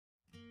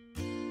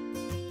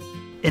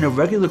In a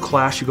regular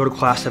class, you go to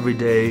class every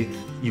day,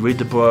 you read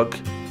the book,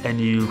 and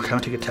you kind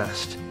of take a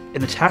test. In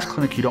the tax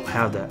clinic, you don't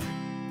have that.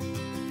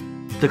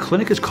 The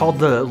clinic is called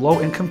the Low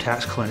Income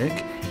Tax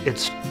Clinic.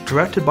 It's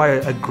directed by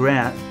a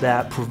grant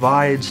that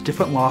provides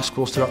different law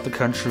schools throughout the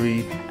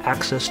country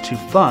access to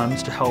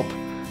funds to help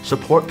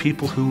support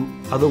people who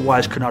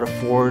otherwise could not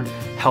afford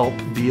help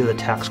via the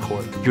tax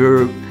court.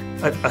 You're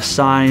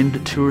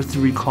assigned 2 or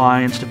 3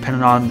 clients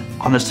depending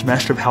on the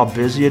semester of how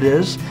busy it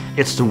is.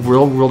 It's the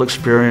real world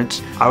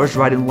experience. I was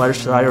writing letters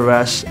to the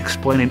IRS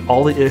explaining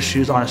all the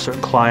issues on a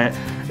certain client,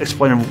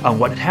 explaining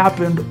what had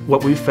happened,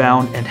 what we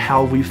found, and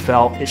how we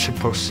felt it should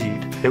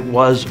proceed. It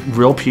was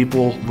real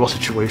people, real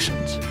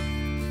situations.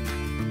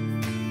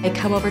 I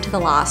come over to the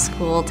law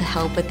school to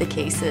help with the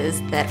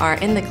cases that are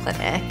in the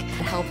clinic,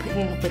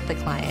 helping with the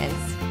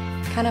clients,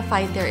 kind of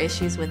fight their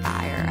issues with the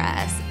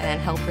IRS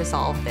and help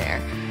resolve their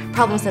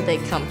problems that they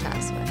come to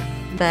us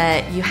with.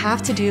 But you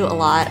have to do a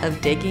lot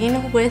of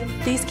digging with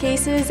these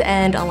cases,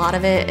 and a lot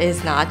of it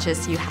is not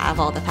just you have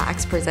all the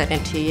facts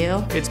presented to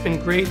you. It's been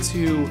great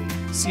to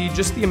see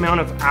just the amount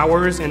of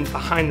hours and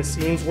behind the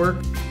scenes work.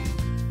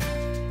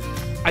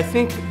 I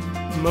think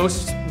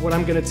most what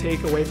I'm going to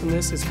take away from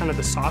this is kind of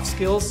the soft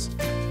skills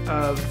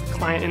of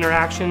client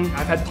interaction.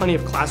 I've had plenty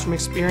of classroom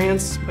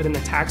experience, but in the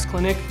tax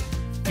clinic,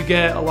 you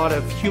get a lot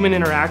of human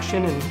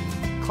interaction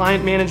and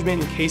client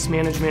management and case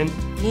management.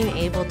 Being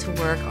able to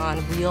work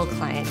on real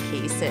client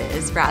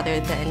cases rather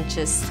than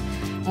just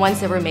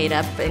ones that were made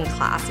up in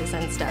classes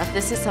and stuff.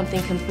 This is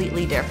something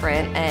completely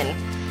different, and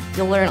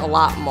you'll learn a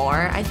lot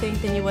more, I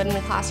think, than you would in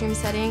a classroom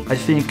setting. I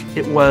think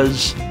it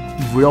was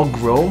real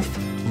growth,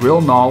 real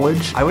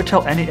knowledge. I would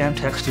tell any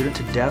MTech student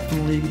to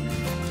definitely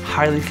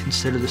highly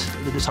consider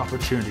this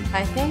opportunity.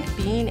 I think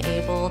being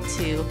able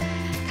to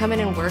come in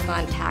and work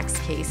on tax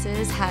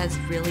cases has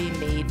really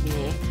made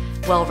me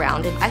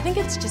well-rounded. I think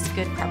it's just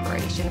good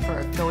preparation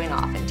for going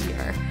off into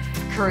your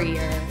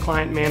career.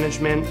 Client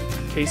management,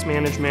 case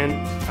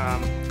management,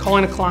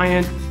 calling a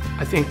client,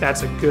 I think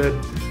that's a good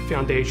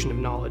foundation of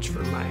knowledge for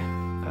my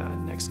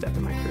next step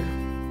in my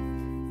career.